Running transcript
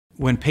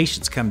When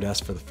patients come to us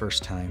for the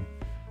first time,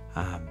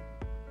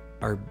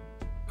 our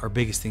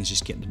biggest thing is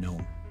just getting to know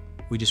them.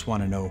 We just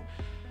want to know,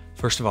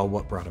 first of all,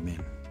 what brought them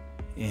in.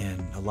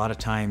 And a lot of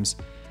times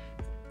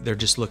they're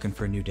just looking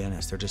for a new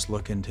dentist. They're just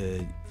looking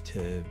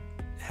to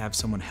have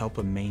someone help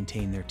them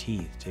maintain their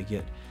teeth, to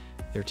get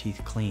their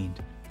teeth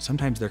cleaned.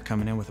 Sometimes they're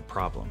coming in with a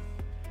problem.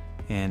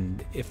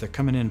 And if they're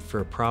coming in for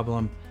a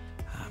problem,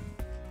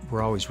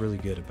 we're always really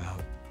good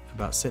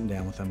about sitting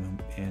down with them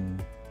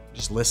and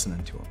just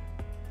listening to them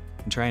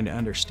and trying to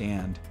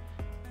understand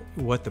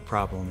what the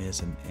problem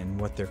is and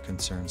what their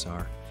concerns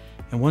are.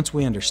 And once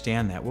we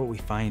understand that, what we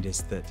find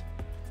is that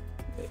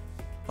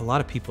a lot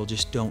of people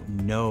just don't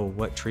know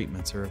what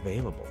treatments are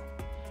available.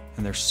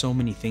 And there's so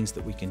many things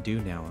that we can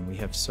do now, and we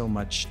have so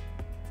much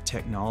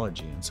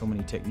technology and so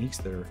many techniques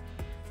that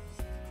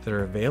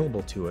are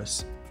available to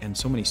us, and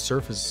so many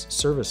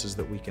services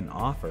that we can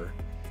offer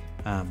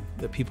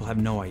that people have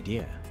no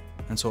idea.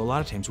 And so a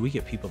lot of times we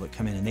get people that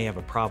come in and they have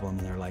a problem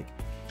and they're like,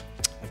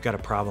 I've got a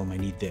problem, I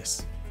need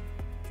this.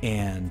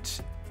 And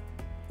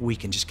we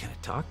can just kind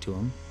of talk to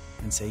them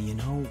and say, you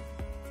know,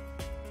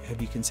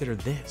 have you considered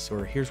this?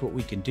 Or here's what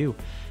we can do.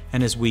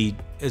 And as we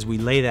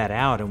lay that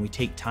out and we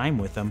take time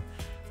with them,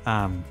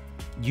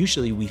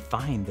 usually we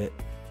find that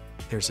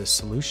there's a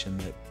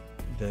solution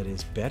that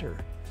is better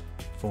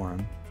for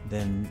them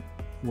than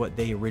what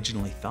they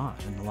originally thought.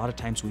 And a lot of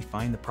times we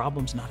find the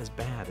problem's not as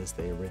bad as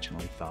they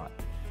originally thought.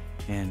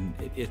 And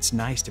it's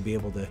nice to be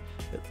able to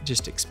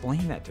just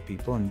explain that to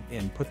people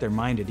and put their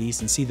mind at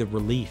ease and see the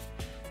relief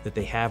that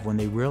they have when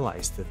they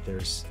realize that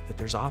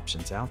there's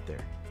options out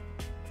there,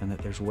 and that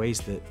there's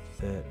ways that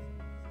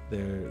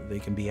they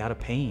can be out of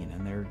pain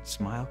and their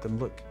smile can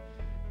look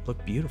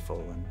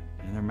beautiful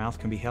and their mouth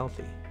can be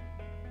healthy.